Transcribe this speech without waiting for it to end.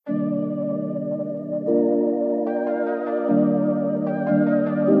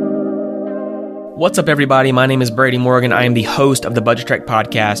What's up, everybody? My name is Brady Morgan. I am the host of the Budget Trek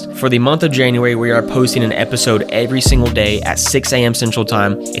podcast. For the month of January, we are posting an episode every single day at 6 a.m. Central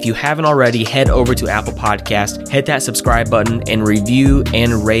Time. If you haven't already, head over to Apple Podcast, hit that subscribe button, and review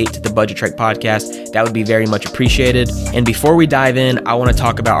and rate the Budget Trek podcast. That would be very much appreciated. And before we dive in, I want to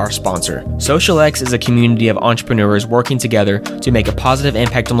talk about our sponsor. SocialX is a community of entrepreneurs working together to make a positive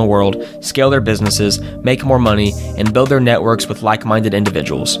impact on the world, scale their businesses, make more money, and build their networks with like-minded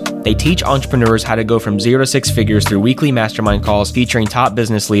individuals. They teach entrepreneurs how to go from 0 to 6 figures through weekly mastermind calls featuring top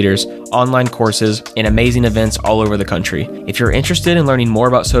business leaders, online courses, and amazing events all over the country. If you're interested in learning more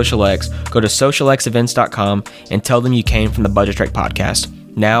about SocialX, go to socialxevents.com and tell them you came from the Budget Trek podcast.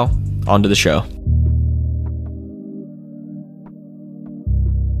 Now, on to the show.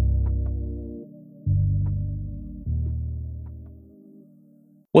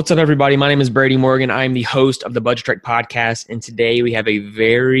 What's up, everybody? My name is Brady Morgan. I am the host of the Budget Trek podcast, and today we have a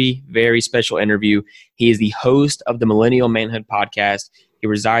very, very special interview. He is the host of the Millennial Manhood podcast. He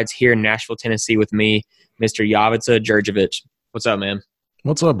resides here in Nashville, Tennessee with me, Mr. Jovica Jurjevic. What's up, man?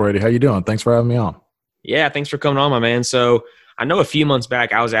 What's up, Brady? How you doing? Thanks for having me on. Yeah, thanks for coming on, my man. So I know a few months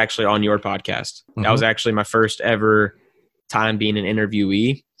back, I was actually on your podcast. Mm-hmm. That was actually my first ever time being an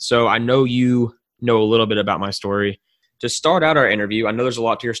interviewee. So I know you know a little bit about my story. To start out our interview, I know there's a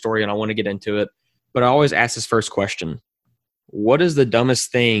lot to your story and I want to get into it, but I always ask this first question. What is the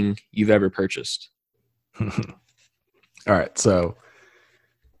dumbest thing you've ever purchased? All right. So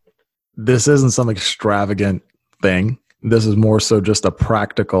this isn't some extravagant thing. This is more so just a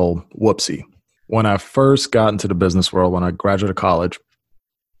practical whoopsie. When I first got into the business world, when I graduated college,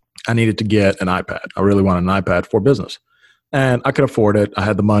 I needed to get an iPad. I really wanted an iPad for business. And I could afford it. I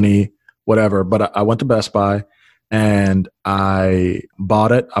had the money, whatever. But I went to Best Buy and I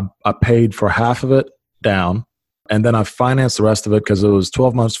bought it. I paid for half of it down. And then I financed the rest of it because it was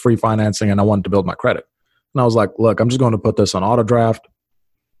 12 months free financing and I wanted to build my credit. And I was like, look, I'm just going to put this on auto draft.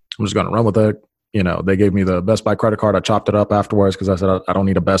 I'm just going to run with it. You know, they gave me the Best Buy credit card. I chopped it up afterwards because I said, I don't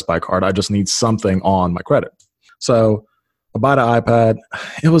need a Best Buy card. I just need something on my credit. So I bought an iPad.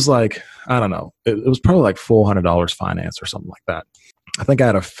 It was like, I don't know. It was probably like $400 finance or something like that. I think I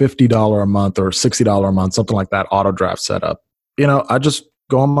had a $50 a month or $60 a month, something like that, auto draft set up. You know, I just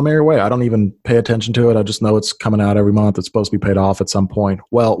go on my merry way. I don't even pay attention to it. I just know it's coming out every month. It's supposed to be paid off at some point.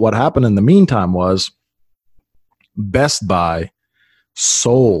 Well, what happened in the meantime was Best Buy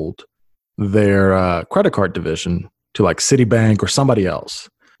sold their credit card division to like Citibank or somebody else.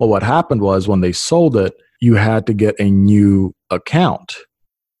 Well, what happened was when they sold it, you had to get a new account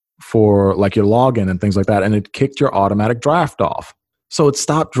for like your login and things like that. And it kicked your automatic draft off. So it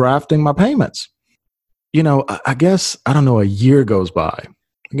stopped drafting my payments. You know, I guess, I don't know, a year goes by.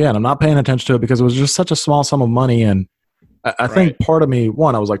 Again, I'm not paying attention to it because it was just such a small sum of money. And I think part of me,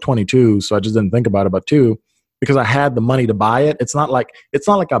 one, I was like 22, so I just didn't think about it. But two, because I had the money to buy it, it's not like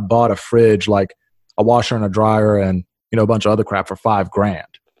I bought a fridge, like a washer and a dryer and, you know, a bunch of other crap for $5,000.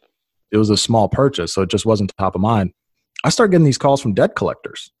 It was a small purchase, so it just wasn't top of mind. I started getting these calls from debt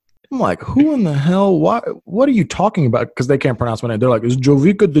collectors. I'm like, who in the hell? What are you talking about? Because they can't pronounce my name. They're like, is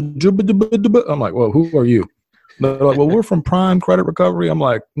Jovica? I'm like, well, who are you? They're like, well, we're from Prime Credit Recovery. I'm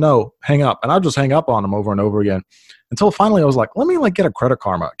like, no, hang up. And I just hang up on them over and over again until finally I was like, let me like get a Credit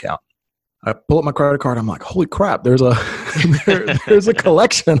Karma account. I pull up my credit card. I'm like, holy crap! There's a there's a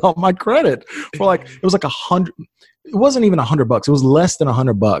collection on my credit for like it was like $100. It wasn't even $100. It was less than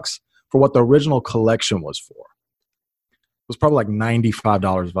 $100 for what the original collection was for. It was probably like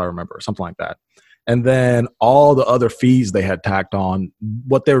 $95 if I remember, or something like that. And then all the other fees they had tacked on,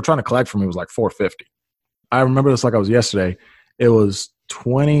 what they were trying to collect from me was like $450. I remember this like I was yesterday. It was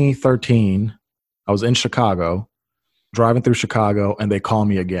 2013. I was in Chicago, driving through Chicago, and they call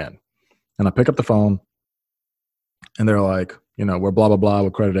me again. And I pick up the phone, and they're like, you know, we're blah, blah, blah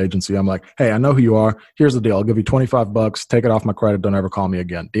with credit agency. I'm like, hey, I know who you are. Here's the deal. I'll give you $25. Take it off my credit. Don't ever call me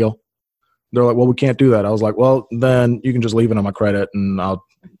again. Deal? They're like, well, we can't do that. I was like, well, then you can just leave it on my credit and I'll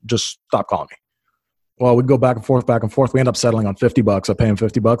just stop calling me. Well, we'd go back and forth. We end up settling on $50. I pay them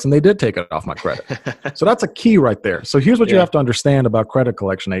 $50 and they did take it off my credit. So that's a key right there. So here's what you have to understand about credit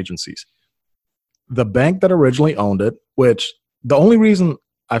collection agencies. The bank that originally owned it, which the only reason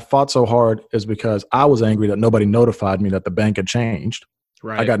I fought so hard is because I was angry that nobody notified me that the bank had changed.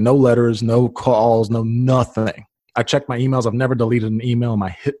 Right. I got no letters, no calls, no nothing. I checked my emails. I've never deleted an email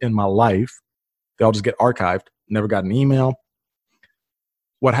in my life. They all just get archived. Never got an email.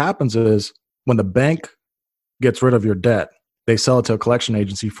 What happens is when the bank gets rid of your debt, they sell it to a collection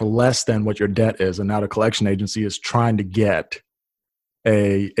agency for less than what your debt is. And now the collection agency is trying to get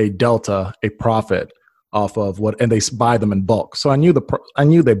a delta, a profit off of what, and they buy them in bulk. So I knew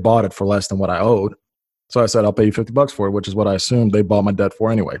they bought it for less than what I owed. So I said, I'll pay you $50 for it, which is what I assumed they bought my debt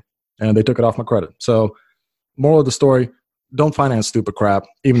for anyway. And they took it off my credit. So moral of the story, don't finance stupid crap,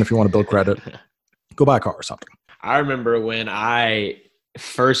 even if you want to build credit. Go buy a car or something. I remember when I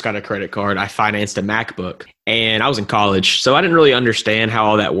first got a credit card, I financed a MacBook and I was in college. So I didn't really understand how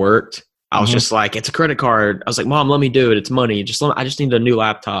all that worked. I was just like, it's a credit card. I was like, Mom, let me do it. It's money. I just need a new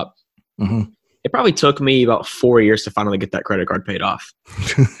laptop. It probably took me about 4 years to finally get that credit card paid off.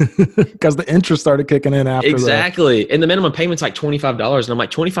 Because the interest started kicking in after Exactly. And the minimum payment's like $25. And I'm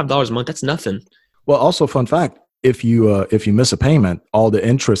like, $25 a month, that's nothing. Well, also fun fact, if you miss a payment, all the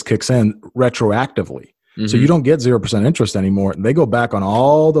interest kicks in retroactively. So you don't get 0% interest anymore. They go back on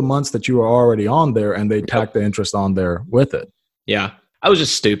all the months that you were already on there and they tack the interest on there with it. Yeah. I was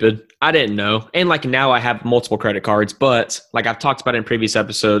just stupid. I didn't know. And like now I have multiple credit cards, but like I've talked about in previous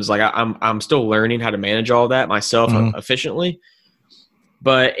episodes, like I'm still learning how to manage all that myself efficiently.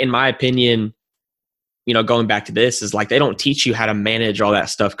 But in my opinion, you know, going back to this is like, they don't teach you how to manage all that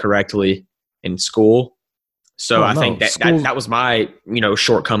stuff correctly in school. So I think that was my, you know,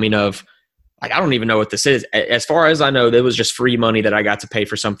 shortcoming of like, I don't even know what this is. As far as I know, there was just free money that I got to pay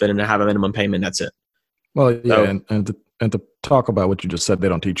for something and to have a minimum payment. That's it. Well, yeah. So, and to talk about what you just said, they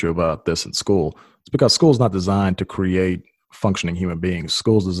don't teach you about this in school. It's because school's not designed to create functioning human beings.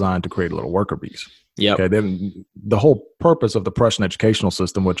 School's designed to create little worker bees. Yeah. Okay. Then the whole purpose of the Prussian educational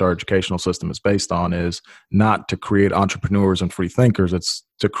system, which our educational system is based on, is not to create entrepreneurs and free thinkers. It's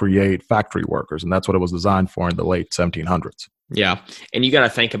to create factory workers. And that's what it was designed for in the late 1700s. Yeah. And you got to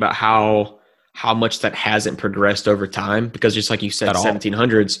think about how much that hasn't progressed over time, because just like you said,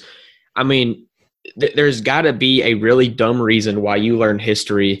 1700s, I mean, there's got to be a really dumb reason why you learn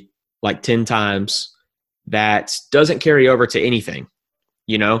history like 10 times that doesn't carry over to anything,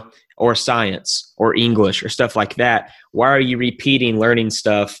 you know, or science or English or stuff like that. Why are you repeating learning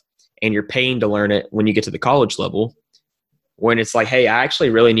stuff and you're paying to learn it when you get to the college level, when it's like, hey, I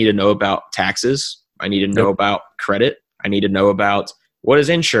actually really need to know about taxes. I need to know about credit. I need to know about what is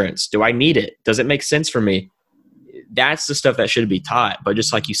insurance. Do I need it? Does it make sense for me? That's the stuff that should be taught. But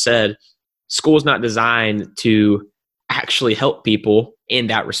just like you said, school is not designed to actually help people in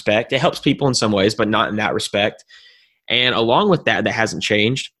that respect. It helps people in some ways, but not in that respect. And along with that hasn't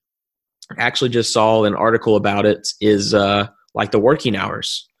changed. I actually just saw an article about it, is like the working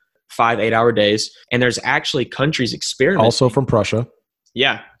hours, 5 8-hour days. And there's actually countries experimenting. Also from Prussia.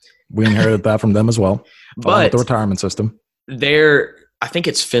 Yeah. We inherited that from them as well. But the retirement system. I think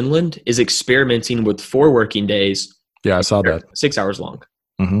it's Finland, is experimenting with 4 working days. Yeah, I saw that. 6 hours long.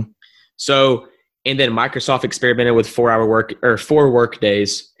 So, and then Microsoft experimented with 4 work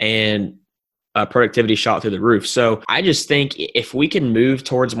days, and productivity shot through the roof. So I just think if we can move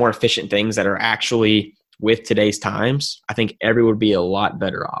towards more efficient things that are actually with today's times, I think everyone would be a lot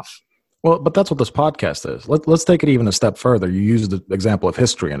better off. Well, but that's what this podcast is. Let's take it even a step further. You used the example of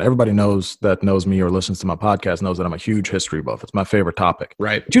history, and everybody knows me or listens to my podcast knows that I'm a huge history buff. It's my favorite topic.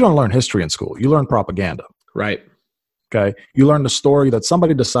 Right. But you don't learn history in school. You learn propaganda. Right. Okay. You learn the story that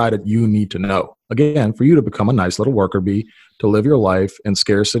somebody decided you need to know. Again, for you to become a nice little worker bee, to live your life in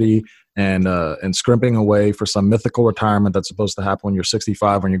scarcity and scrimping away for some mythical retirement that's supposed to happen when you're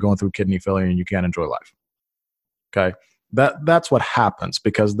 65, when you're going through kidney failure and you can't enjoy life. Okay. That's what happens,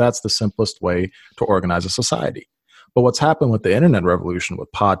 because that's the simplest way to organize a society. But what's happened with the internet revolution,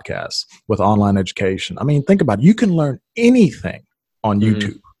 with podcasts, with online education, I mean, think about it. You can learn anything on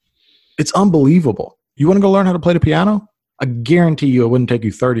YouTube. It's unbelievable. You want to go learn how to play the piano? I guarantee you it wouldn't take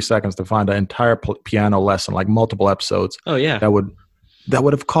you 30 seconds to find an entire piano lesson, like multiple episodes. Oh, yeah. That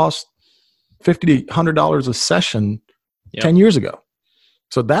would have cost $50 to $100 a session 10 years ago.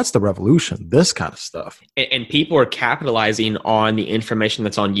 So that's the revolution, this kind of stuff. And people are capitalizing on the information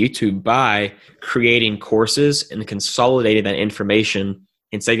that's on YouTube by creating courses and consolidating that information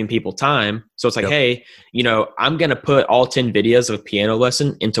and saving people time. So it's like, hey, you know, I'm going to put all 10 videos of a piano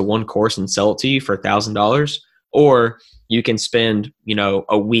lesson into one course and sell it to you for $1,000. Or you can spend, you know,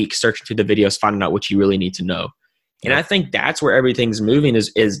 a week searching through the videos, finding out what you really need to know. And I think that's where everything's moving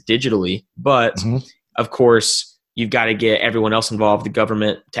is digitally. But of course, you've got to get everyone else involved, the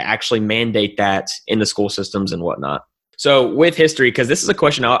government, to actually mandate that in the school systems and whatnot. So with history, because this is a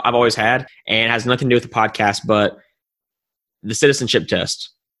question I've always had and has nothing to do with the podcast, but the citizenship test.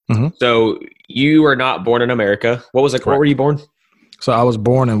 So you were not born in America. What was it? Where were you born? So I was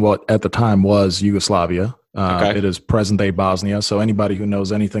born in what at the time was Yugoslavia. It is present-day Bosnia. So anybody who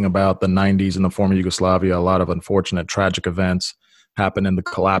knows anything about the 90s and the former Yugoslavia, a lot of unfortunate, tragic events happened in the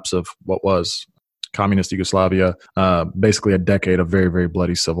collapse of what was communist Yugoslavia, basically a decade of very, very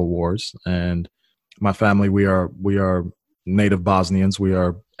bloody civil wars. And My family, we are native Bosnians. We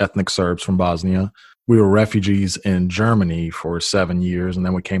are ethnic Serbs from Bosnia. We were refugees in Germany for 7 years, and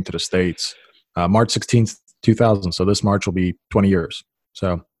then we came to the States March 16th, 2000. So this March will be 20 years.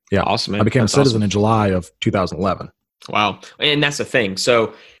 So yeah, Awesome, man. I became That's a citizen awesome. in July of 2011. Wow. And that's the thing.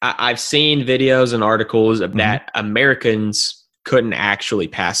 So I've seen videos and articles of that Americans couldn't actually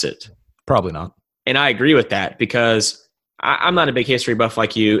pass it. Probably not. And I agree with that because I'm not a big history buff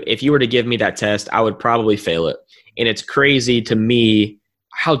like you. If you were to give me that test, I would probably fail it. And it's crazy to me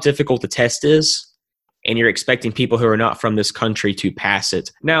how difficult the test is. And you're expecting people who are not from this country to pass it.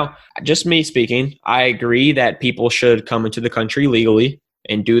 Now, just me speaking, I agree that people should come into the country legally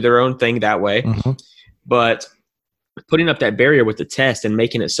and do their own thing that way. Mm-hmm. But putting up that barrier with the test and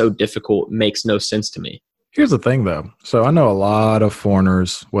making it so difficult makes no sense to me. Here's the thing, though. So I know a lot of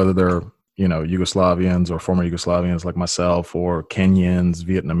foreigners, whether they're Yugoslavians or former Yugoslavians like myself, or Kenyans,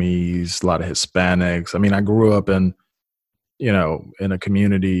 Vietnamese, a lot of Hispanics. I mean, I grew up in a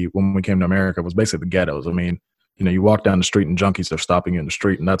community when we came to America, it was basically the ghettos. I mean, you walk down the street and junkies are stopping you in the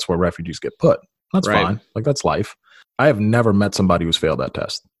street, and that's where refugees get put. That's Right. fine. Like, that's life. I have never met somebody who's failed that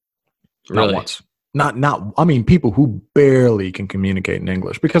test. Really? Not once. I mean, people who barely can communicate in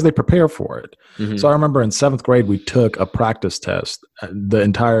English because they prepare for it. Mhm. So I remember in 7th grade, we took a practice test, the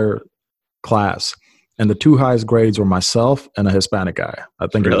entire class. And the two highest grades were myself and a Hispanic guy. I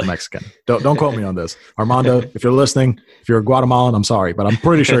think he was Really? Mexican. Don't quote me on this. Armando, if you're listening, if you're a Guatemalan, I'm sorry, but I'm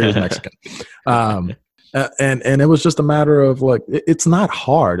pretty sure he was Mexican. And it was just a matter of it's not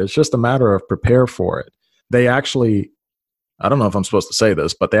hard. It's just a matter of prepare for it. They actually, I don't know if I'm supposed to say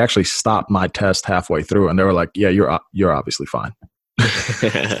this, but they actually stopped my test halfway through, and they were like, "Yeah, you're obviously fine,"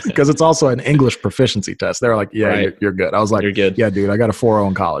 because it's also an English proficiency test. They're like, "Yeah, Right. you're good." I was like, You're good. "Yeah, dude, I got a 4.0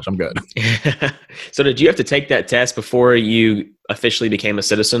 in college. I'm good." So did you have to take that test before you officially became a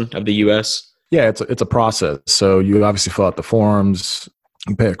citizen of the U.S.? Yeah, it's a process. So you obviously fill out the forms.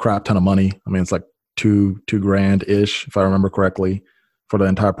 You pay a crap ton of money. I mean, it's like two grand ish, if I remember correctly, for the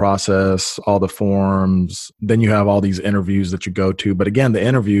entire process, all the forms. Then you have all these interviews that you go to. But again, the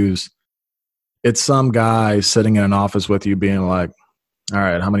interviews, it's some guy sitting in an office with you being like, "All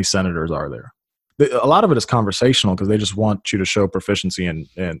right, how many senators are there?" A lot of it is conversational because they just want you to show proficiency in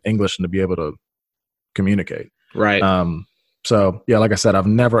English and to be able to communicate. Right. So yeah, like I said, I've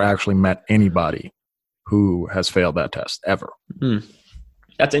never actually met anybody who has failed that test ever.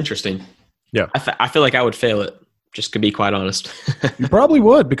 That's interesting. Yeah. I feel like I would fail it, just to be quite honest. You probably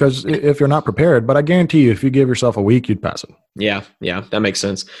would, because if you're not prepared, but I guarantee you, if you give yourself a week, you'd pass it. Yeah, that makes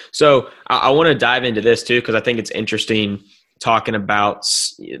sense. So I want to dive into this too, because I think it's interesting talking about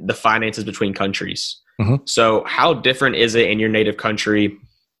the finances between countries. Mm-hmm. So how different is it in your native country,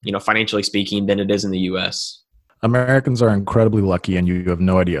 financially speaking, than it is in the U.S.? Americans are incredibly lucky, and you have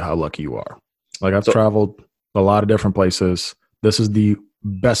no idea how lucky you are. Like, I've traveled a lot of different places. This is the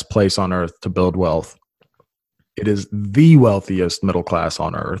best place on earth to build wealth. It is the wealthiest middle class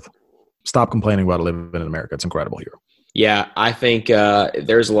on earth. Stop complaining about living in America. It's incredible here. Yeah, I think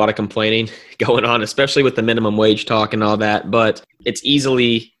there's a lot of complaining going on, especially with the minimum wage talk and all that, but it's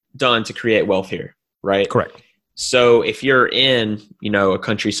easily done to create wealth here, right? Correct. So if you're in, a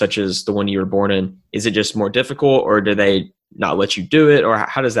country such as the one you were born in, is it just more difficult, or do they not let you do it, or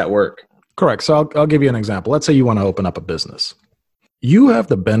how does that work? Correct. So I'll give you an example. Let's say you want to open up a business. You have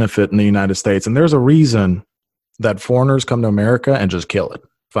the benefit in the United States, and there's a reason that foreigners come to America and just kill it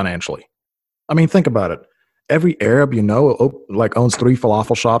financially. I mean, think about it. Every Arab owns 3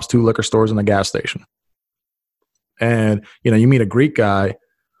 falafel shops, 2 liquor stores, and a gas station. And, you meet a Greek guy,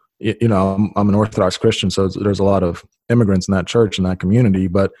 I'm an Orthodox Christian, so there's a lot of immigrants in that church, in that community,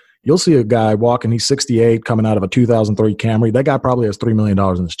 but you'll see a guy walking, he's 68, coming out of a 2003 Camry. That guy probably has $3 million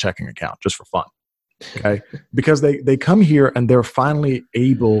in his checking account just for fun. Okay. Because they come here and they're finally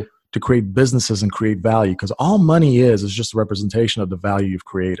able to create businesses and create value, because all money is just a representation of the value you've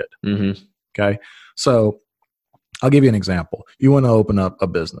created. Mm-hmm. Okay. So I'll give you an example. You want to open up a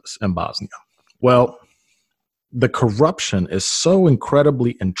business in Bosnia. Well, the corruption is so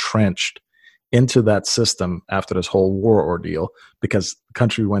incredibly entrenched into that system after this whole war ordeal, because the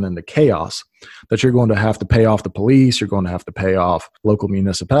country went into chaos, that you're going to have to pay off the police, you're going to have to pay off local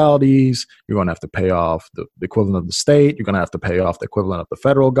municipalities, you're going to have to pay off the equivalent of the state, you're going to have to pay off the equivalent of the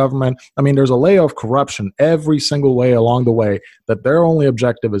federal government. I mean, there's a layer of corruption every single way along the way, that their only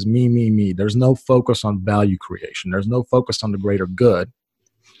objective is me, me, me. There's no focus on value creation. There's no focus on the greater good.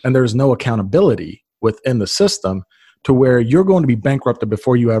 And there's no accountability within the system to where you're going to be bankrupted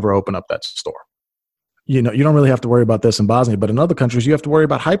before you ever open up that store. you know, you don't really have to worry about this in Bosnia, but in other countries, you have to worry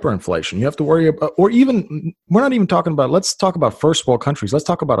about hyperinflation. You have to worry about, or even, we're not even talking about, let's talk about first world countries. Let's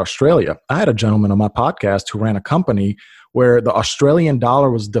talk about Australia. I had a gentleman on my podcast who ran a company where the Australian dollar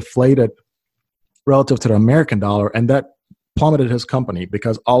was deflated relative to the American dollar, and that plummeted his company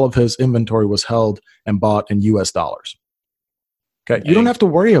because all of his inventory was held and bought in US dollars. Okay. You don't have to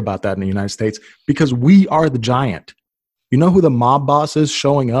worry about that in the United States because we are the giant. You know who the mob boss is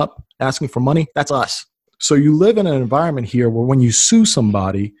showing up asking for money? That's us. So you live in an environment here where when you sue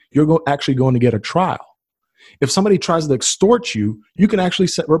somebody, you're actually going to get a trial. If somebody tries to extort you, you can actually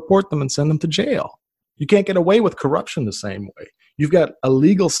report them and send them to jail. You can't get away with corruption the same way. You've got a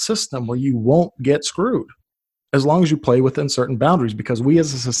legal system where you won't get screwed as long as you play within certain boundaries, because we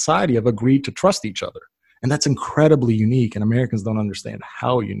as a society have agreed to trust each other. And that's incredibly unique, and Americans don't understand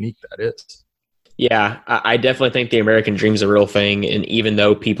how unique that is. Yeah, I definitely think the American dream is a real thing. And even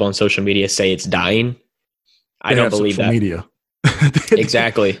though people on social media say it's dying, I don't believe that. Media.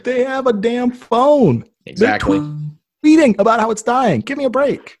 Exactly. They have a damn phone. Exactly. They're tweeting about how it's dying. Give me a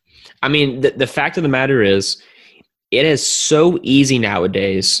break. I mean, the fact of the matter is, it is so easy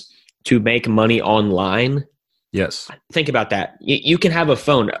nowadays to make money online. Yes. Think about that. You can have a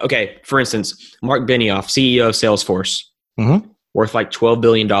phone. Okay, for instance, Mark Benioff, CEO of Salesforce, worth like $12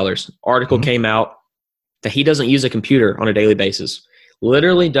 billion. Article came out that he doesn't use a computer on a daily basis.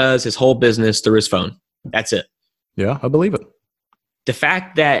 Literally does his whole business through his phone. That's it. Yeah, I believe it. The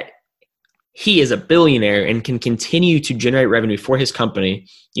fact that he is a billionaire and can continue to generate revenue for his company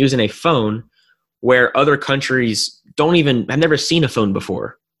using a phone where other countries have never seen a phone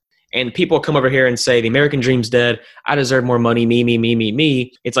before. And people come over here and say, the American dream's dead. I deserve more money.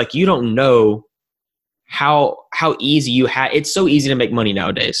 Me. It's like, you don't know how easy it's so easy to make money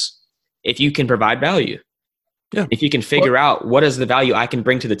nowadays. If you can provide value. Yeah. If you can figure out what is the value I can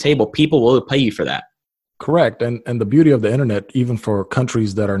bring to the table, people will pay you for that. Correct. And the beauty of the internet, even for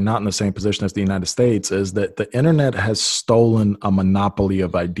countries that are not in the same position as the United States, is that the internet has stolen a monopoly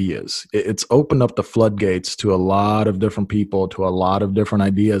of ideas. It's opened up the floodgates to a lot of different people, to a lot of different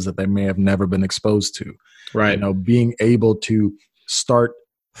ideas that they may have never been exposed to. Right. You know, being able to start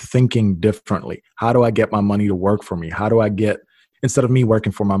thinking differently. How do I get my money to work for me? How do I get, instead of me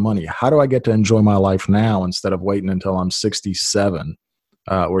working for my money, how do I get to enjoy my life now instead of waiting until I'm 67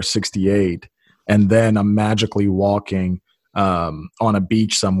 or 68? And then I'm magically walking on a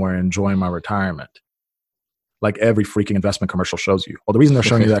beach somewhere enjoying my retirement. Like every freaking investment commercial shows you. Well, the reason they're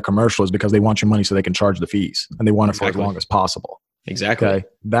showing you that commercial is because they want your money so they can charge the fees. And they want it for as long as possible. Exactly. Okay?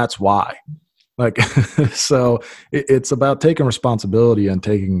 That's why. Like, so it's about taking responsibility and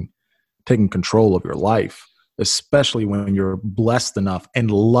taking control of your life, especially when you're blessed enough and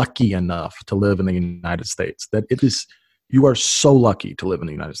lucky enough to live in the United States. That it is... You are so lucky to live in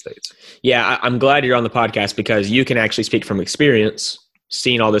the United States. Yeah, I'm glad you're on the podcast because you can actually speak from experience,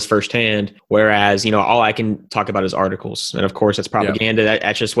 seeing all this firsthand, whereas, you know, all I can talk about is articles. And of course, that's propaganda. Yeah.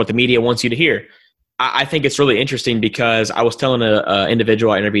 That's just what the media wants you to hear. I think it's really interesting because I was telling an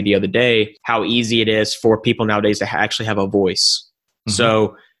individual I interviewed the other day how easy it is for people nowadays to actually have a voice.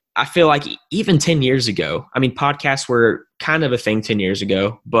 So I feel like even 10 years ago, I mean, podcasts were kind of a thing 10 years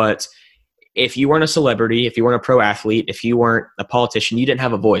ago, but if you weren't a celebrity, if you weren't a pro athlete, if you weren't a politician, you didn't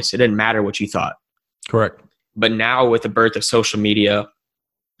have a voice. It didn't matter what you thought. Correct. But now with the birth of social media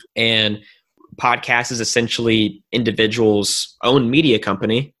and podcast is essentially individuals' own media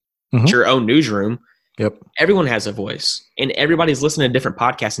company, it's your own newsroom. Yep. Everyone has a voice and everybody's listening to different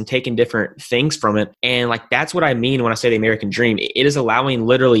podcasts and taking different things from it. And like, that's what I mean when I say the American dream. It is allowing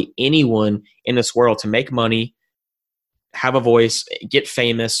literally anyone in this world to make money, have a voice, get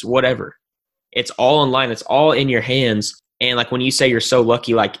famous, whatever. It's all online. It's all in your hands. And like when you say you're so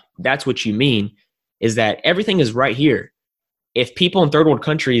lucky, like that's what you mean is that everything is right here. If people in third world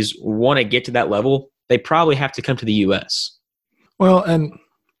countries want to get to that level, they probably have to come to the US. Well, and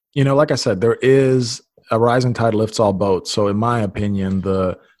you know, like I said, there is a rising tide lifts all boats. So in my opinion,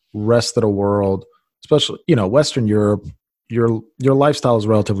 the rest of the world, especially, you know, Western Europe, your lifestyle is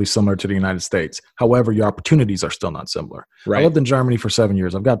relatively similar to the United States. However, your opportunities are still not similar. Right. I lived in Germany for 7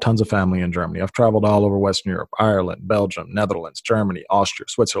 years. I've got tons of family in Germany. I've traveled all over Western Europe, Ireland, Belgium, Netherlands, Germany, Austria,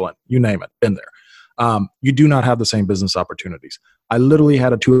 Switzerland, you name it, been there. You do not have the same business opportunities. I literally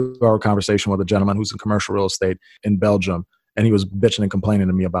had a 2-hour conversation with a gentleman who's in commercial real estate in Belgium, and he was bitching and complaining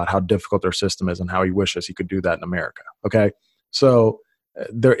to me about how difficult their system is and how he wishes he could do that in America. Okay? So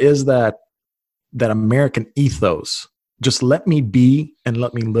there is that American ethos. Just let me be and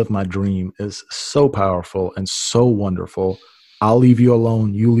let me live my dream is so powerful and so wonderful. I'll leave you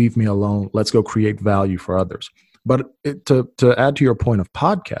alone. You leave me alone. Let's go create value for others. But to add to your point of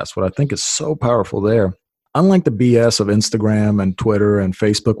podcasts, what I think is so powerful there, unlike the BS of Instagram and Twitter and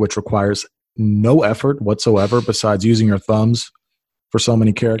Facebook, which requires no effort whatsoever besides using your thumbs for so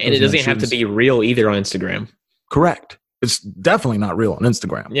many characters. And it doesn't have to be real either on Instagram. Correct. It's definitely not real on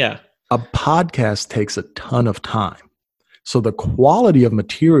Instagram. Yeah. A podcast takes a ton of time. So the quality of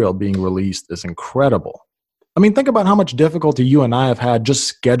material being released is incredible. I mean, think about how much difficulty you and I have had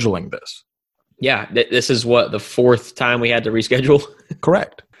just scheduling this. Yeah. This is what, the fourth time we had to reschedule?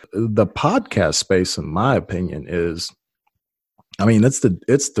 Correct. The podcast space, in my opinion, is, I mean, it's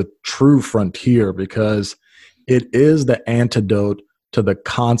the true frontier because it is the antidote to the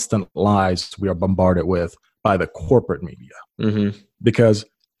constant lies we are bombarded with by the corporate media. Mm-hmm. Because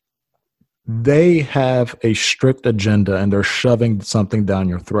they have a strict agenda and they're shoving something down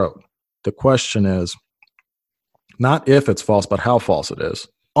your throat. The question is not if it's false, but how false it is.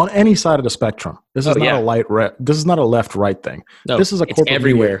 On any side of the spectrum. This is this is not a left-right thing. No, this is a corporate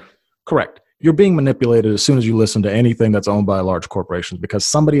everywhere. Media. Correct. You're being manipulated as soon as you listen to anything that's owned by large corporations because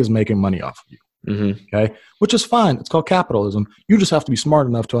somebody is making money off of you. Mm-hmm. Okay, which is fine. It's called capitalism. You just have to be smart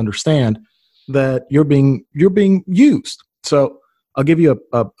enough to understand that you're being used. So I'll give you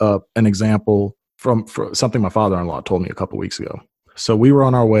an example from something my father-in-law told me a couple weeks ago. So we were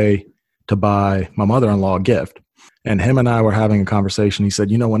on our way to buy my mother-in-law a gift, and him and I were having a conversation. He said,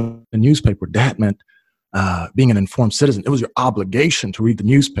 "You know, when the newspaper, that meant being an informed citizen. It was your obligation to read the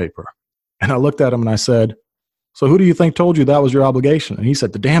newspaper." And I looked at him and I said, "So who do you think told you that was your obligation?" And he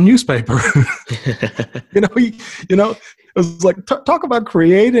said, "The damn newspaper." It was like, talk about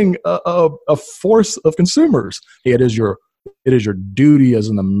creating a force of consumers. It is your duty as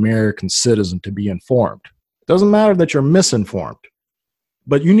an American citizen to be informed. It doesn't matter that you're misinformed,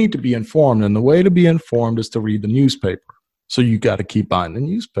 but you need to be informed. And the way to be informed is to read the newspaper. So you got to keep buying the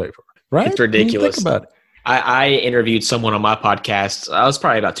newspaper, right? It's ridiculous. Think about it. I interviewed someone on my podcast. I was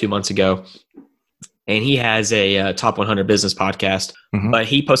probably about 2 months ago. And he has a top 100 business podcast. Mm-hmm. But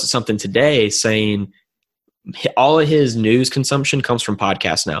he posted something today saying all of his news consumption comes from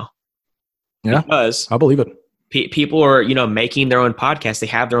podcasts now. Yeah, because I believe it. People are, making their own podcasts. They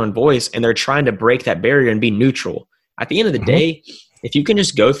have their own voice, and they're trying to break that barrier and be neutral. At the end of the day, if you can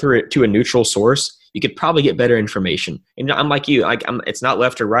just go through it to a neutral source, you could probably get better information. And I'm like you. It's not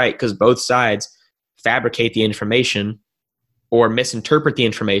left or right because both sides fabricate the information or misinterpret the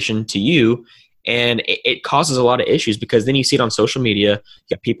information to you. And it causes a lot of issues because then you see it on social media,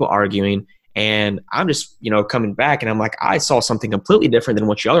 you got people arguing, and I'm just, coming back and I'm like, I saw something completely different than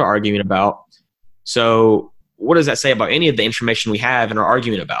what y'all are arguing about. So what does that say about any of the information we have and are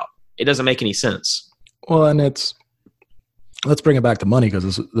arguing about? It doesn't make any sense. Well, and let's bring it back to money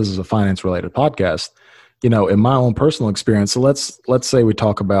because this is a finance related podcast. In my own personal experience, so let's say we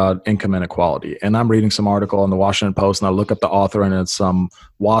talk about income inequality, and I'm reading some article on the Washington Post, and I look up the author, and it's some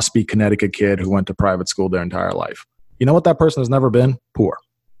waspy Connecticut kid who went to private school their entire life. You know what that person has never been? Poor.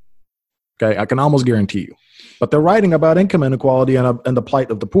 Okay, I can almost guarantee you. But they're writing about income inequality and the plight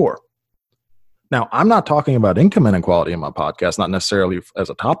of the poor. Now, I'm not talking about income inequality in my podcast, not necessarily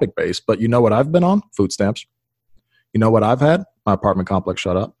as a topic base, but you know what I've been on? Food stamps. You know what I've had? My apartment complex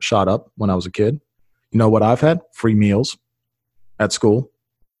shot up when I was a kid. You know what I've had? Free meals at school.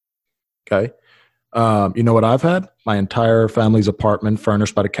 Okay. You know what I've had? My entire family's apartment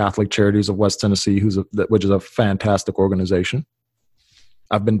furnished by the Catholic Charities of West Tennessee, which is a fantastic organization.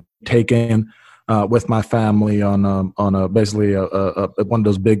 I've been taken with my family on basically one of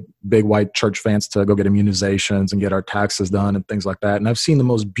those big white church vans to go get immunizations and get our taxes done and things like that. And I've seen the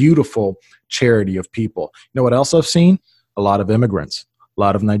most beautiful charity of people. You know what else I've seen? A lot of immigrants. A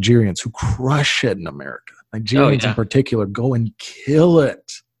lot of Nigerians who crush it in America. Nigerians in particular go and kill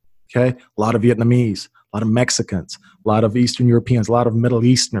it. Okay. A lot of Vietnamese, a lot of Mexicans, a lot of Eastern Europeans, a lot of Middle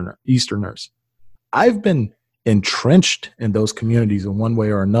Easterners. I've been entrenched in those communities in one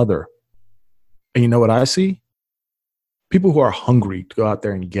way or another. And you know what I see? People who are hungry to go out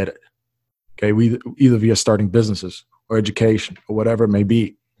there and get it. Okay. Either via starting businesses or education or whatever it may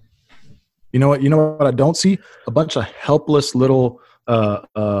be. You know what I don't see? A bunch of helpless little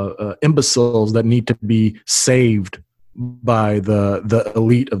imbeciles that need to be saved by the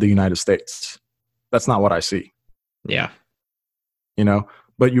elite of the United States. That's not what I see. Yeah.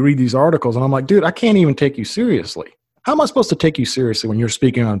 But you read these articles and I'm like, dude, I can't even take you seriously. How am I supposed to take you seriously when you're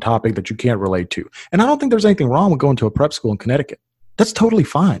speaking on a topic that you can't relate to? And I don't think there's anything wrong with going to a prep school in Connecticut. That's totally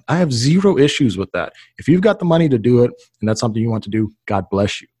fine. I have zero issues with that. If you've got the money to do it and that's something you want to do, God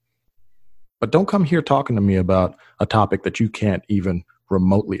bless you. But don't come here talking to me about a topic that you can't even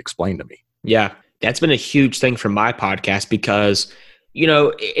remotely explain to me. Yeah, that's been a huge thing for my podcast because,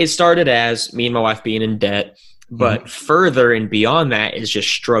 it started as me and my wife being in debt. But further and beyond that is just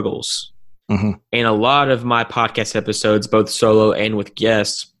struggles. And a lot of my podcast episodes, both solo and with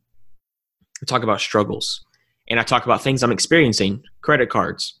guests, I talk about struggles. And I talk about things I'm experiencing, credit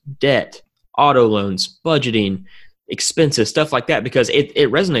cards, debt, auto loans, budgeting, expenses, stuff like that, because it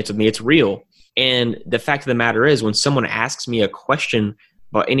resonates with me. It's real. And the fact of the matter is, when someone asks me a question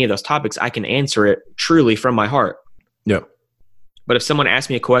about any of those topics, I can answer it truly from my heart. Yeah. But if someone asks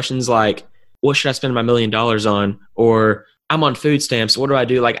me questions like, what should I spend my $1 million on? Or I'm on food stamps, what do I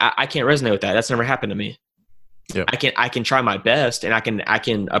do? Like, I can't resonate with that. That's never happened to me. Yeah. I can try my best, and I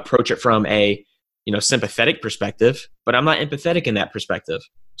can approach it from a, sympathetic perspective, but I'm not empathetic in that perspective.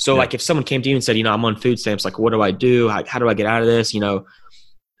 So like if someone came to you and said, I'm on food stamps, like, what do I do? How do I get out of this?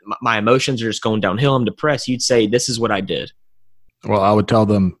 My emotions are just going downhill. I'm depressed. You'd say, this is what I did. Well, I would tell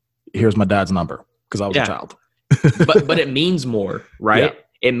them, here's my dad's number, because I was a child. but it means more, right?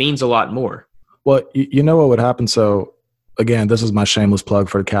 Yeah. It means a lot more. Well, you know what would happen? So again, this is my shameless plug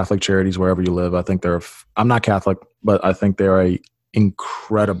for Catholic charities wherever you live. I think I'm not Catholic, but I think they're a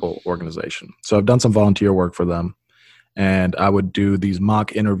incredible organization. So I've done some volunteer work for them, and I would do these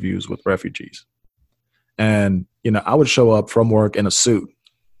mock interviews with refugees. And, I would show up from work in a suit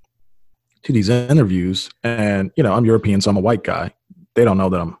to these interviews, and, I'm European, so I'm a white guy. They don't know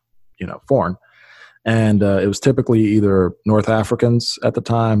that I'm, foreign. And it was typically either North Africans at the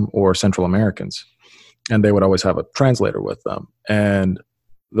time or Central Americans. And they would always have a translator with them. And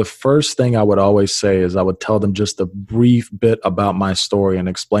the first thing I would always say is I would tell them just a brief bit about my story and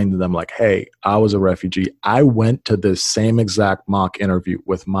explain to them, like, hey, I was a refugee. I went to this same exact mock interview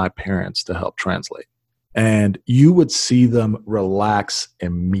with my parents to help translate. And you would see them relax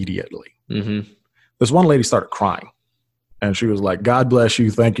immediately. This one lady started crying. And she was like, God bless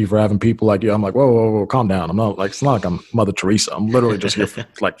you. Thank you for having people like you. I'm like, whoa, calm down. I'm not like, it's not like I'm Mother Teresa. I'm literally just here for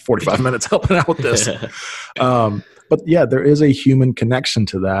like 45 minutes helping out with this. But yeah, there is a human connection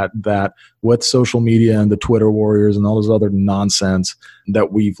to that with social media and the Twitter warriors and all this other nonsense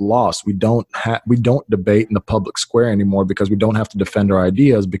that we've lost. We don't debate in the public square anymore because we don't have to defend our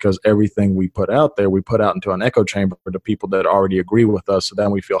ideas, because everything we put out there, we put out into an echo chamber for the people that already agree with us. So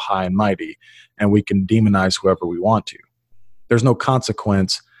then we feel high and mighty and we can demonize whoever we want to. There's no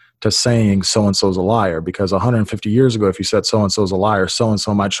consequence to saying so-and-so's a liar, because 150 years ago, if you said so-and-so's a liar,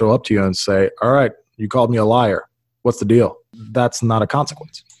 so-and-so might show up to you and say, all right, you called me a liar. What's the deal? That's not a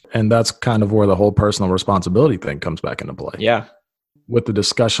consequence. And that's kind of where the whole personal responsibility thing comes back into play. Yeah. With the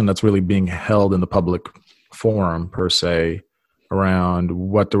discussion that's really being held in the public forum, per se, around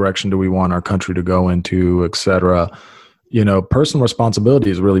what direction do we want our country to go into, et cetera. Personal responsibility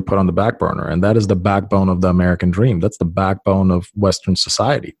is really put on the back burner, and that is the backbone of the American dream. That's the backbone of Western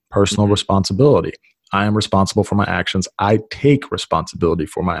society, personal responsibility. I am responsible for my actions. I take responsibility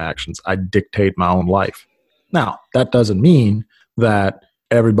for my actions. I dictate my own life. Now, that doesn't mean that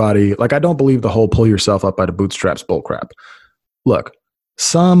everybody, like, I don't believe the whole pull yourself up by the bootstraps bullcrap. Look,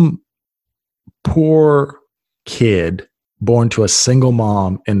 some poor kid born to a single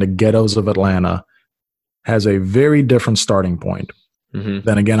mom in the ghettos of Atlanta has a very different starting point.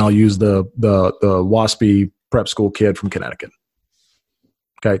 Then again, I'll use the WASPy prep school kid from Connecticut.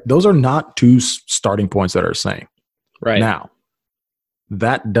 Okay. Those are not two starting points that are the same. Right. Now,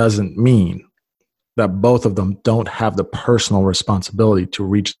 that doesn't mean that both of them don't have the personal responsibility to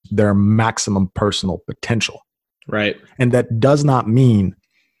reach their maximum personal potential. Right. And that does not mean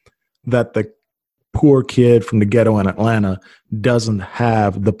that the poor kid from the ghetto in Atlanta doesn't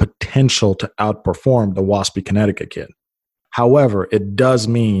have the potential to outperform the WASPy Connecticut kid. However, it does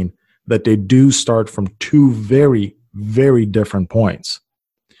mean that they do start from two very, very different points.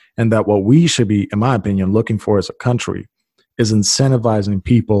 And that what we should be, in my opinion, looking for as a country is incentivizing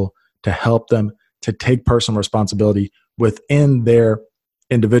people to help them to take personal responsibility within their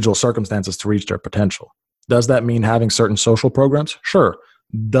individual circumstances to reach their potential. Does that mean having certain social programs? Sure.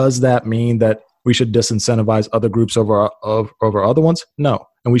 Does that mean that we should disincentivize other groups over other ones? No.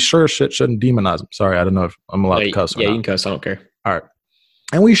 And we sure shouldn't demonize them. Sorry, I don't know if I'm allowed to cuss or not. Yeah, you can cuss. I don't care. All right.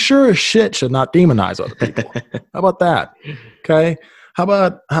 And we sure as shit should not demonize other people. How about that? Okay. How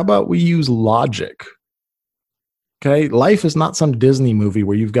about we use logic? Okay. Life is not some Disney movie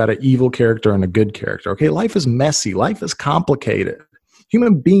where you've got an evil character and a good character. Okay. Life is messy. Life is complicated.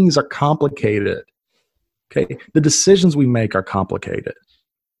 Human beings are complicated. Okay. The decisions we make are complicated.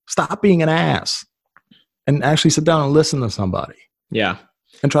 Stop being an ass and actually sit down and listen to somebody. Yeah.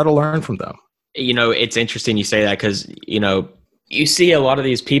 And try to learn from them. It's interesting you say that because, you see a lot of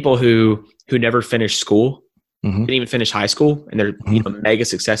these people who never finished school, didn't even finish high school, and they're mega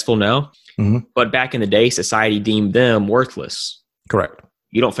successful now. But back in the day, society deemed them worthless. Correct.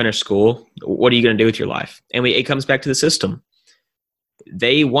 you don't finish school. What are you going to do with your life? And it comes back to the system.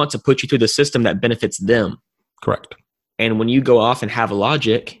 They want to put you through the system that benefits them. Correct. And when you go off and have a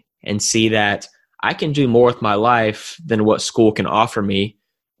logic and see that I can do more with my life than what school can offer me,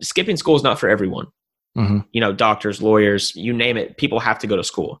 skipping school is not for everyone. Mm-hmm. Doctors, lawyers, you name it, people have to go to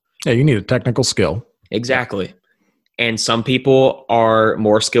school. Yeah, you need a technical skill. Exactly. And some people are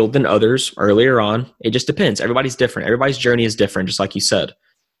more skilled than others earlier on. It just depends. Everybody's different. Everybody's journey is different, just like you said.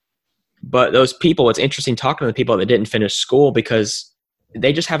 But those people, it's interesting talking to the people that didn't finish school because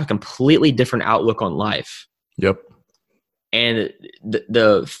they just have a completely different outlook on life. Yep. And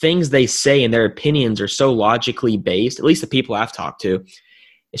the things they say and their opinions are so logically based, at least the people I've talked to.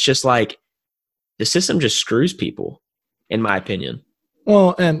 It's just like the system just screws people, in my opinion.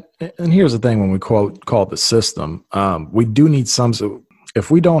 Well, and here's the thing: when we call it the system, we do need some. If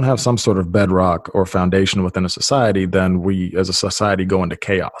we don't have some sort of bedrock or foundation within a society, then we, as a society, go into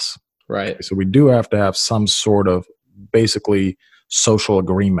chaos. Right. So we do have to have some sort of basically social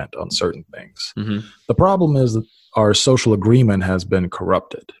agreement on certain things. Mm-hmm. The problem is that our social agreement has been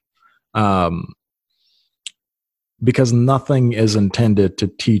corrupted, because nothing is intended to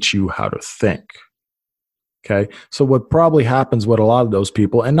teach you how to think. Okay. So what probably happens with a lot of those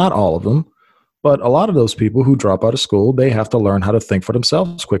people, and not all of them, but a lot of those people who drop out of school, they have to learn how to think for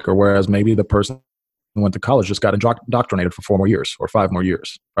themselves quicker. Whereas maybe the person who went to college just got indoctrinated for 4 more years or 5 more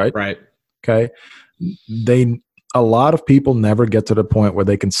years. Right. Right. Okay. A lot of people never get to the point where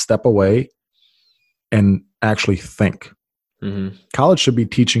they can step away and actually think. Mm-hmm. College should be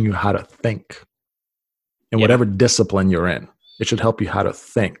teaching you how to think in whatever discipline you're in. It should help you how to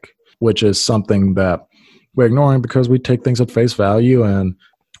think, which is something that we're ignoring because we take things at face value and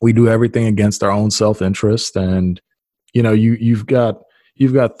we do everything against our own self-interest. And, you've got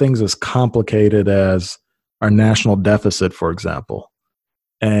things as complicated as our national deficit, for example.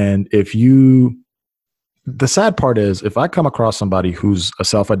 And the sad part is, if I come across somebody who's a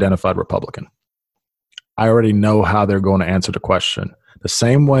self-identified Republican, I already know how they're going to answer the question. The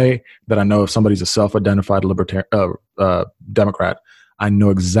same way that I know if somebody's a self-identified Democrat, I know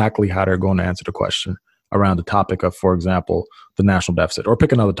exactly how they're going to answer the question around the topic of, for example, the national deficit, or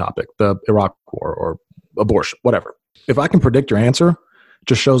pick another topic, the Iraq war or abortion, whatever. If I can predict your answer, it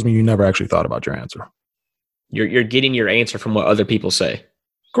just shows me you never actually thought about your answer. You're getting your answer from what other people say.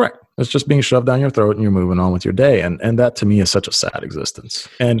 Correct. It's just being shoved down your throat and you're moving on with your day. And that to me is such a sad existence.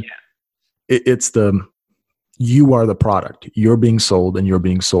 And you are the product. You're being sold and you're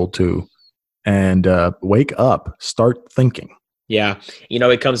being sold to. And wake up, start thinking. Yeah.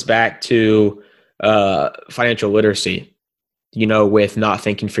 It comes back to financial literacy, with not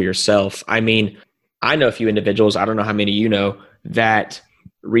thinking for yourself. I mean, I know a few individuals, I don't know how many you know, that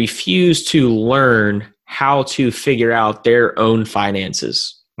refuse to learn how to figure out their own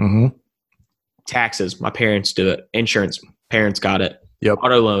finances. Mm-hmm. Taxes, my parents do it. Insurance, parents got it. Yep.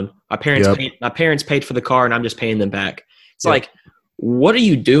 Auto loan, my parents paid for the car and I'm just paying them back. It's like, what are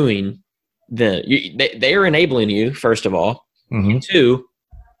you doing then? They are enabling you, first of all. Mm-hmm. And 2,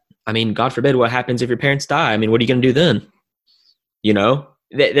 I mean, God forbid what happens if your parents die. I mean, what are you going to do then?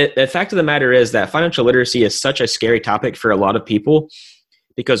 The fact of the matter is that financial literacy is such a scary topic for a lot of people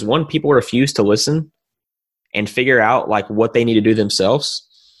because, one, people refuse to listen and figure out like what they need to do themselves.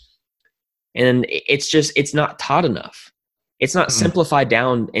 And it's not taught enough. It's not simplified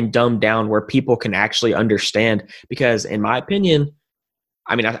down and dumbed down where people can actually understand. Because in my opinion,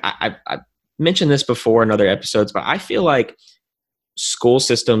 I mean, I mentioned this before in other episodes, but I feel like school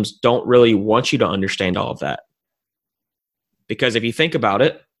systems don't really want you to understand all of that. Because if you think about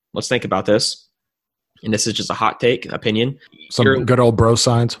it, let's think about this. And this is just a hot take opinion. Some good old bro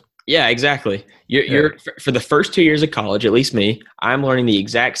science. Yeah, exactly. You're for the first 2 years of college, at least me, I'm learning the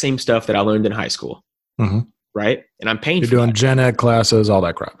exact same stuff that I learned in high school. Mm-hmm. Right? And I'm paying for that. You're doing gen ed classes, all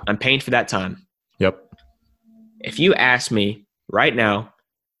that crap. I'm paying for that time. Yep. If you ask me right now,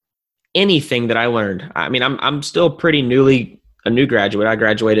 anything that I learned, I mean, I'm still pretty a new graduate. I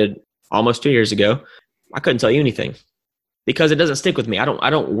graduated almost 2 years ago. I couldn't tell you anything because it doesn't stick with me. I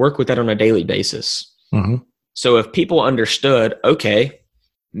don't work with that on a daily basis. Mm-hmm. So if people understood, okay,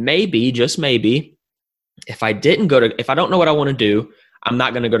 maybe, just maybe, if I don't know what I want to do, I'm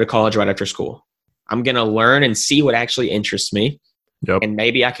not going to go to college right after school. I'm going to learn and see what actually interests me. Yep. And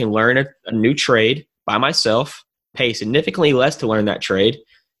maybe I can learn a new trade by myself, pay significantly less to learn that trade,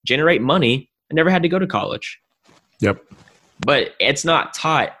 generate money. I never had to go to college. Yep. But it's not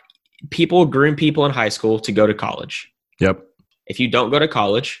taught. People groom people in high school to go to college. Yep. If you don't go to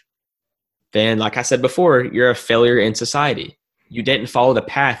college, then like I said before, you're a failure in society. You didn't follow the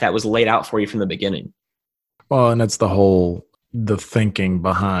path that was laid out for you from the beginning. Well, and it's the whole the thinking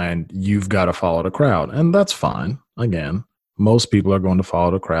behind you've got to follow the crowd. And that's fine. Again, most people are going to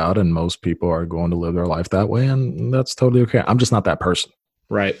follow the crowd and most people are going to live their life that way. And that's totally okay. I'm just not that person.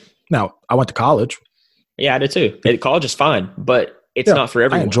 Right. Now, I went to college. Yeah, I did too. College is fine, but it's not for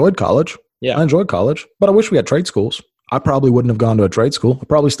everyone. I enjoyed college. Yeah. I enjoyed college, but I wish we had trade schools. I probably wouldn't have gone to a trade school. I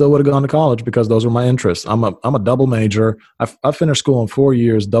probably still would have gone to college because those were my interests. I'm a double major. I finished school in 4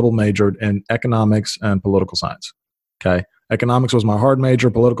 years, double majored in economics and political science. Okay. Economics was my hard major.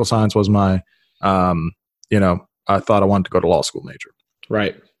 Political science was my, I thought I wanted to go to law school major.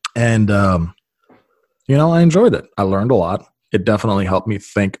 Right. And, I enjoyed it. I learned a lot. It definitely helped me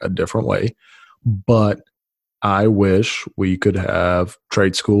think a different way. But I wish we could have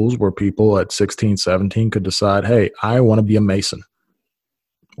trade schools where people at 16, 17 could decide, hey, I want to be a mason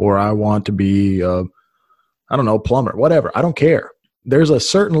or I want to be, plumber, whatever. I don't care. There's a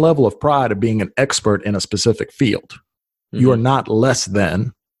certain level of pride of being an expert in a specific field. Mm-hmm. You are not less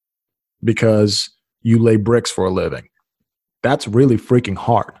than because you lay bricks for a living. That's really freaking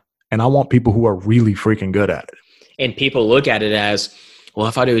hard. And I want people who are really freaking good at it. And people look at it as, well,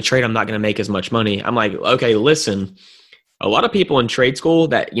 if I do a trade, I'm not going to make as much money. I'm like, okay, listen, a lot of people in trade school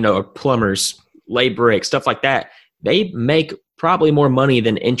that, are plumbers, lay bricks, stuff like that, they make probably more money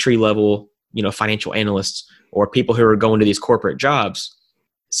than entry level, financial analysts or people who are going to these corporate jobs.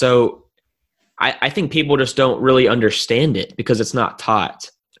 So I think people just don't really understand it because it's not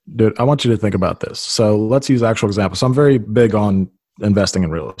taught. Dude, I want you to think about this. So let's use actual examples. So I'm very big on investing in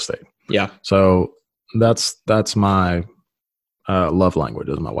real estate. Yeah. So that's my love language,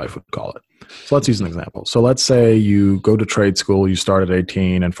 as my wife would call it. So let's use an example. So let's say you go to trade school, you start at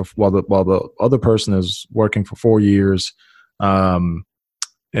 18, and while the other person is working for 4 years,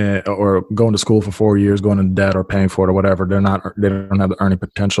 or going to school for 4 years, going into debt or paying for it or whatever, they don't have the earning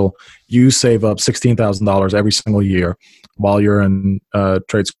potential. You save up $16,000 every single year while you're in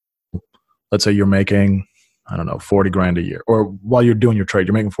trade school. Let's say you're making, I don't know, 40 grand a year, or while you're doing your trade,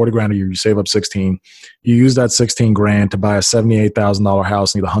 you're making 40 grand a year, you save up 16, you use that 16 grand to buy a $78,000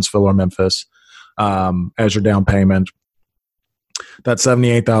 house in either Huntsville or Memphis, as your down payment. That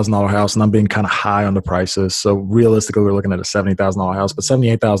 $78,000 house, and I'm being kind of high on the prices. So realistically, we're looking at a $70,000 house, but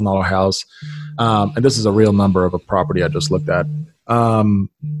 $78,000 house. And this is a real number of a property I just looked at.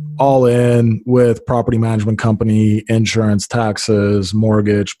 All in with property management company, insurance, taxes,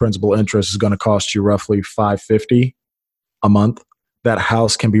 mortgage, principal, interest is going to cost you roughly $550 a month. That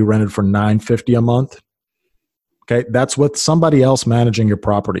house can be rented for $950 a month. Okay. That's with somebody else managing your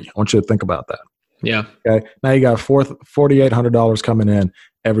property. I want you to think about that. Yeah. Okay. Now you got $4,800 coming in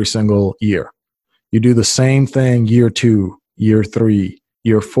every single year. You do the same thing year 2, year 3,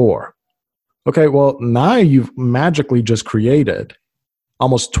 year 4. Okay. Well, now you've magically just created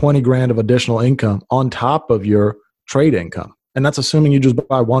almost 20 grand of additional income on top of your trade income. And that's assuming you just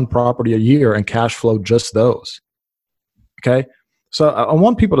buy one property a year and cash flow just those. Okay. So I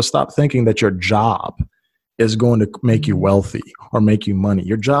want people to stop thinking that your job is going to make you wealthy or make you money.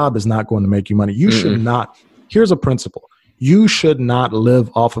 Your job is not going to make you money. You should not. Here's a principle. You should not live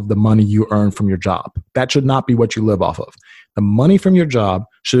off of the money you earn from your job. That should not be what you live off of. The money from your job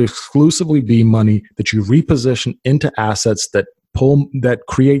should exclusively be money that you reposition into assets that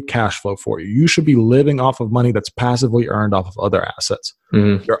create cash flow for you. You should be living off of money that's passively earned off of other assets.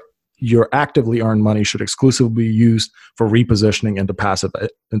 Mm-hmm. Your actively earned money should exclusively be used for repositioning into passive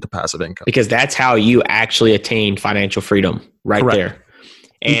income. Because that's how you actually attain financial freedom, right? Correct. There.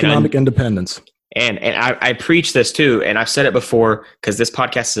 And economic independence. And I preach this too, and I've said it before because this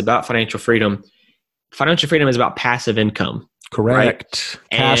podcast is about financial freedom. Financial freedom is about passive income. Correct.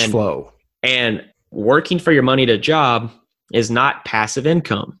 Right? Cash flow. And working for your money at a job is not passive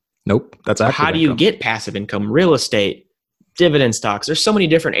income. Nope. That's active How do you get passive income? Real estate, dividend stocks. There's so many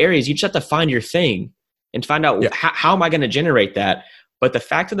different areas. You just have to find your thing and find out how am I going to generate that? But the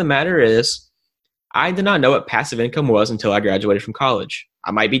fact of the matter is, I did not know what passive income was until I graduated from college.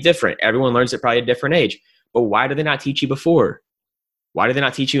 I might be different. Everyone learns it probably at a different age. But why did they not teach you before? Why did they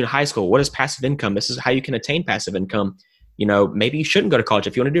not teach you in high school? What is passive income? This is how you can attain passive income. Maybe you shouldn't go to college.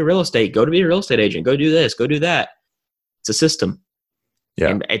 If you want to do real estate, go to be a real estate agent. Go do this. Go do that. It's a system. Yeah.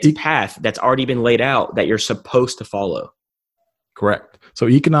 And it's a path that's already been laid out that you're supposed to follow. Correct. So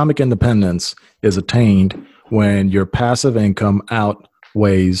economic independence is attained when your passive income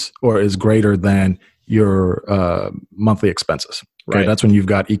outweighs or is greater than your monthly expenses. Okay, right. That's when you've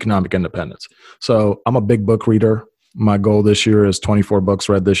got economic independence. So I'm a big book reader. My goal this year is 24 books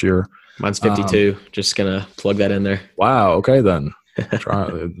read this year. Mine's 52. Just going to plug that in there. Wow. Okay, then. I've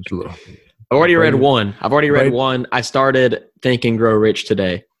already read one. I started Think and Grow Rich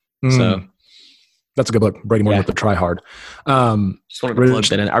today. So That's a good book. Brady Morgan with the Try Hard. Just wanted to plug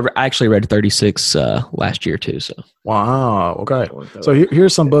that in. I actually read 36 last year too. So wow. Okay. So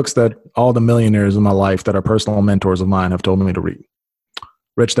here's some books that all the millionaires in my life that are personal mentors of mine have told me to read.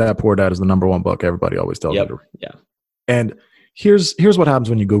 Rich Dad Poor Dad is the number one book everybody always tells me to read. Yeah. And here's what happens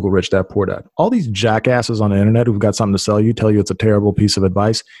when you Google Rich Dad Poor Dad. All these jackasses on the internet who've got something to sell you tell you it's a terrible piece of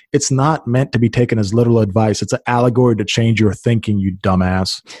advice. It's not meant to be taken as literal advice. It's an allegory to change your thinking, you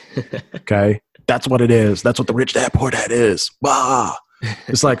dumbass. Okay? That's what it is. That's what the Rich Dad Poor Dad is. Bah.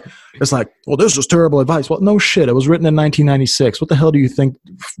 It's like, well, this is terrible advice. Well, no shit. It was written in 1996. What the hell do you think?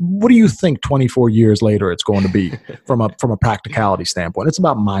 What do you think 24 years later it's going to be from a practicality standpoint? It's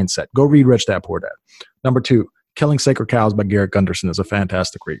about mindset. Go read Rich Dad Poor Dad. Number 2, Killing Sacred Cows by Garrett Gunderson is a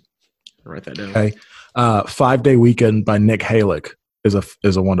fantastic read. I'll write that down. Okay. 5-Day Weekend by Nick Halick is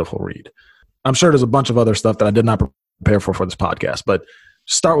a wonderful read. I'm sure there's a bunch of other stuff that I did not prepare for this podcast, but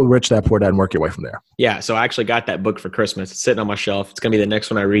start with Rich Dad Poor Dad and work your way from there. Yeah, so I actually got that book for Christmas. It's sitting on my shelf. It's going to be the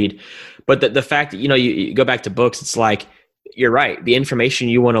next one I read. But the fact that, you go back to books, it's like, you're right. The information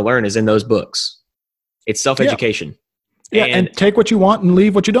you want to learn is in those books. It's self-education. Yeah, and take what you want and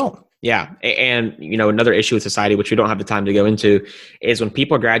leave what you don't. Yeah, and another issue with society, which we don't have the time to go into, is when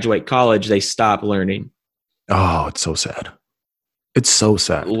people graduate college, they stop learning. Oh, it's so sad. It's so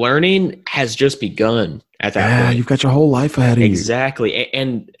sad. Learning has just begun at that point. Yeah, you've got your whole life ahead of you. Exactly.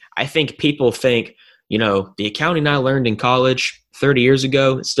 And I think people think, the accounting I learned in college 30 years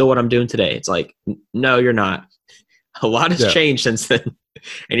ago is still what I'm doing today. It's like, no, you're not. A lot has changed since then.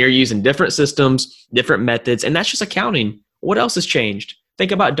 And you're using different systems, different methods, and that's just accounting. What else has changed?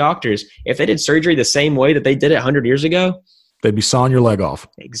 Think about doctors. If they did surgery the same way that they did it 100 years ago, they'd be sawing your leg off.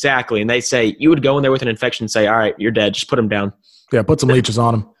 Exactly. And they say, you would go in there with an infection and say, all right, you're dead. Just put them down. Yeah, put some leeches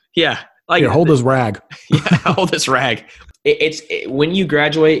on them. Yeah. Here, hold this rag. Yeah, hold this rag. When you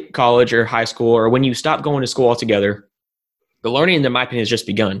graduate college or high school, or when you stop going to school altogether, the learning, in my opinion, has just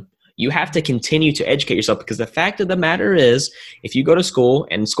begun. You have to continue to educate yourself, because the fact of the matter is, if you go to school,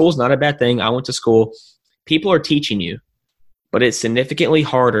 and school's not a bad thing, I went to school, people are teaching you, but it's significantly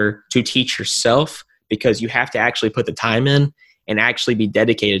harder to teach yourself because you have to actually put the time in and actually be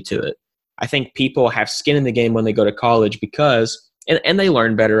dedicated to it. I think people have skin in the game when they go to college because, and they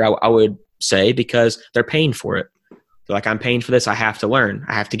learn better, I would say, because they're paying for it. They're like, I'm paying for this. I have to learn.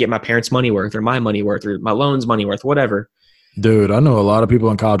 I have to get my parents' money worth, or my money worth, or my loan's money worth, whatever. Dude, I know a lot of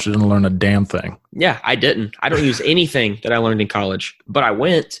people in college that didn't learn a damn thing. Yeah, I didn't. I don't use anything that I learned in college, but I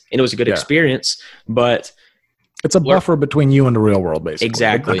went, and it was a good experience. But it's a buffer between you and the real world, basically.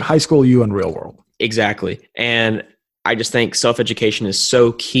 Exactly. Like high school, you and real world. Exactly. And I just think self-education is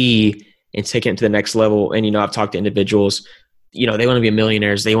so key in taking it to the next level. And, I've talked to individuals, they want to be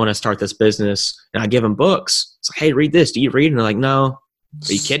millionaires. They want to start this business. And I give them books. It's like, hey, read this. Do you read? And they're like, no.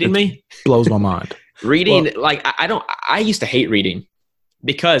 Are you kidding me? Blows my mind. Reading, I used to hate reading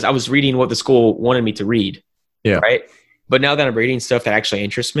because I was reading what the school wanted me to read. Yeah. Right. But now that I'm reading stuff that actually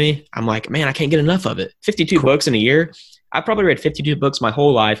interests me, I'm like, man, I can't get enough of it. 52 books in a year. I probably read 52 books my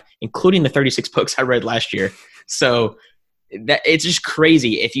whole life, including the 36 books I read last year. So that it's just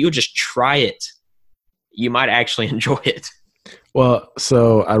crazy. If you just try it, you might actually enjoy it. Well,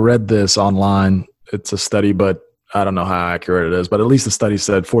 so I read this online. It's a study, but I don't know how accurate it is. But at least the study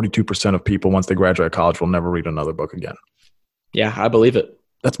said 42% of people, once they graduate college, will never read another book again. Yeah, I believe it.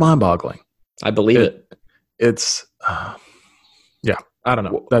 That's mind-boggling. I believe it. It's, yeah, I don't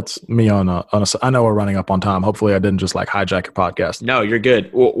know. That's me on a. I know we're running up on time. Hopefully I didn't just hijack your podcast. No, you're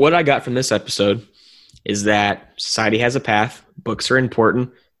good. Well, what I got from this episode is that society has a path. Books are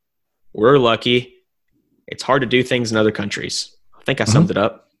important. We're lucky. It's hard to do things in other countries. I think I summed it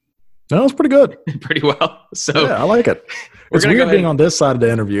up. No, it's pretty good. Pretty well. So yeah, I like it. It's weird being on this side of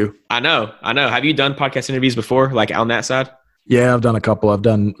the interview. I know. Have you done podcast interviews before, like on that side? Yeah, I've done a couple. I've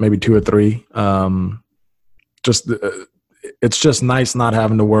done maybe 2 or 3. It's just nice not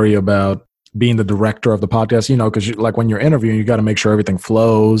having to worry about being the director of the podcast, because when you're interviewing, you got to make sure everything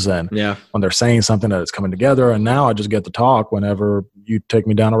flows, and when they're saying something that it's coming together. And now I just get to talk whenever you take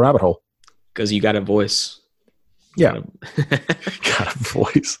me down a rabbit hole. Because you got a voice. Yeah. Got a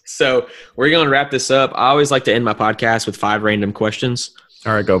voice. So we're going to wrap this up. I always like to end my podcast with 5 random questions.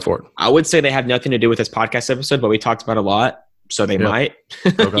 All right, go for it. I would say they have nothing to do with this podcast episode, but we talked about a lot, so they might.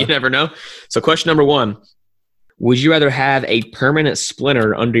 Okay. You never know. So question number 1, would you rather have a permanent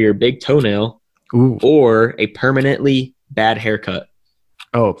splinter under your big toenail or a permanently bad haircut?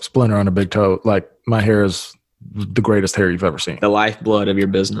 Oh, splinter on a big toe. Like, my hair is the greatest hair you've ever seen. The lifeblood of your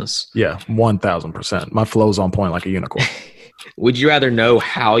business. Yeah, 1,000%. My flow's on point like a unicorn. Would you rather know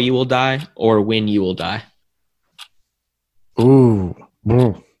how you will die or when you will die? Ooh.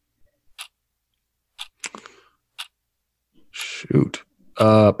 Shoot.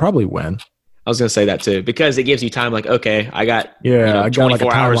 Probably when. I was going to say that too, because it gives you time. Like, okay, I got I got like a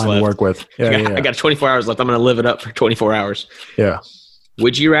 24 hours timeline left to work with. I got 24 hours left. I'm going to live it up for 24 hours. Yeah.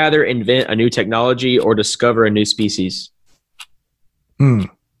 Would you rather invent a new technology or discover a new species?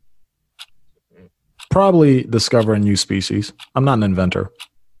 Probably discover a new species. I'm not an inventor.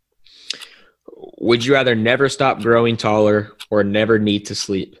 Would you rather never stop growing taller or never need to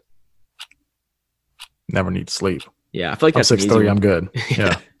sleep? Never need to sleep. Yeah, I feel like I'm that's 6'3", I'm good.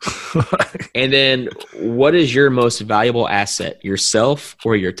 Yeah. And then what is your most valuable asset, yourself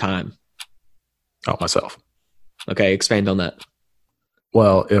or your time? Oh, myself. Okay, expand on that.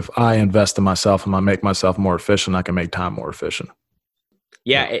 Well, if I invest in myself and I make myself more efficient, I can make time more efficient.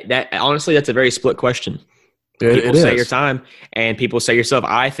 Yeah, that honestly, that's a very split question. People say is. your time and people say yourself.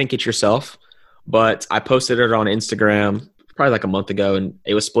 I think it's yourself, but I posted it on Instagram probably like a month ago and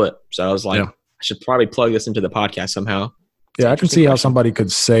it was split. So I was like, I should probably plug this into the podcast somehow. Yeah, I can see how somebody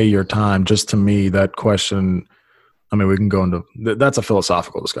could say your time. Just to me, that question, I mean, we can go into that's a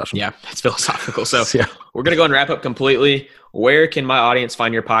philosophical discussion. Yeah, it's philosophical. So we're going to go and wrap up completely. Where can my audience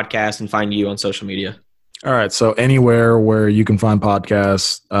find your podcast and find you on social media? All right. So anywhere where you can find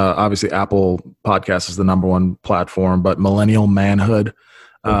podcasts, obviously Apple Podcasts is the number one platform, but Millennial Manhood.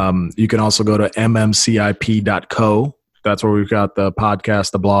 You can also go to mmcip.co. That's where we've got the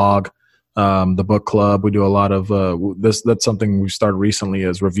podcast, the blog, the book club. We do a lot of this. That's something we've started recently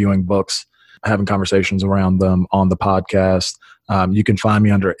is reviewing books, having conversations around them on the podcast. You can find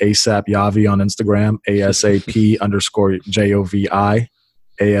me under ASAP Yavi on Instagram, ASAP_JOVI,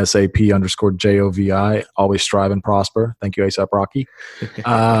 ASAP_JOVI. Always strive and prosper. Thank you, ASAP Rocky.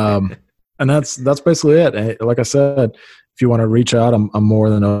 And that's basically it. Like I said, if you want to reach out, I'm more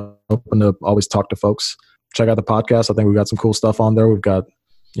than open to always talk to folks. Check out the podcast. I think we've got some cool stuff on there. We've got,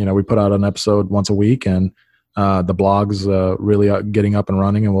 we put out an episode once a week, and the blog's really getting up and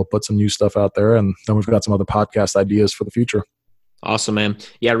running, and we'll put some new stuff out there. And then we've got some other podcast ideas for the future. Awesome, man.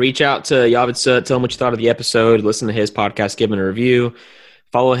 Yeah, reach out to Yavid, tell him what you thought of the episode, listen to his podcast, give him a review.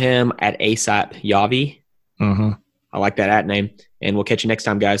 Follow him at ASAP Yavi. Mm-hmm. I like that at name. And we'll catch you next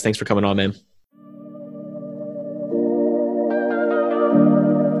time, guys. Thanks for coming on, man.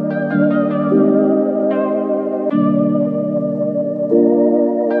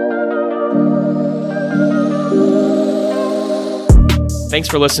 Thanks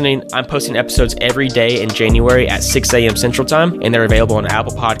for listening. I'm posting episodes every day in January at 6 a.m. Central Time, and they're available on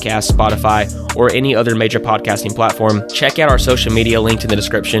Apple Podcasts, Spotify, or any other major podcasting platform. Check out our social media linked in the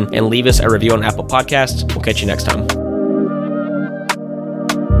description and leave us a review on Apple Podcasts. We'll catch you next time.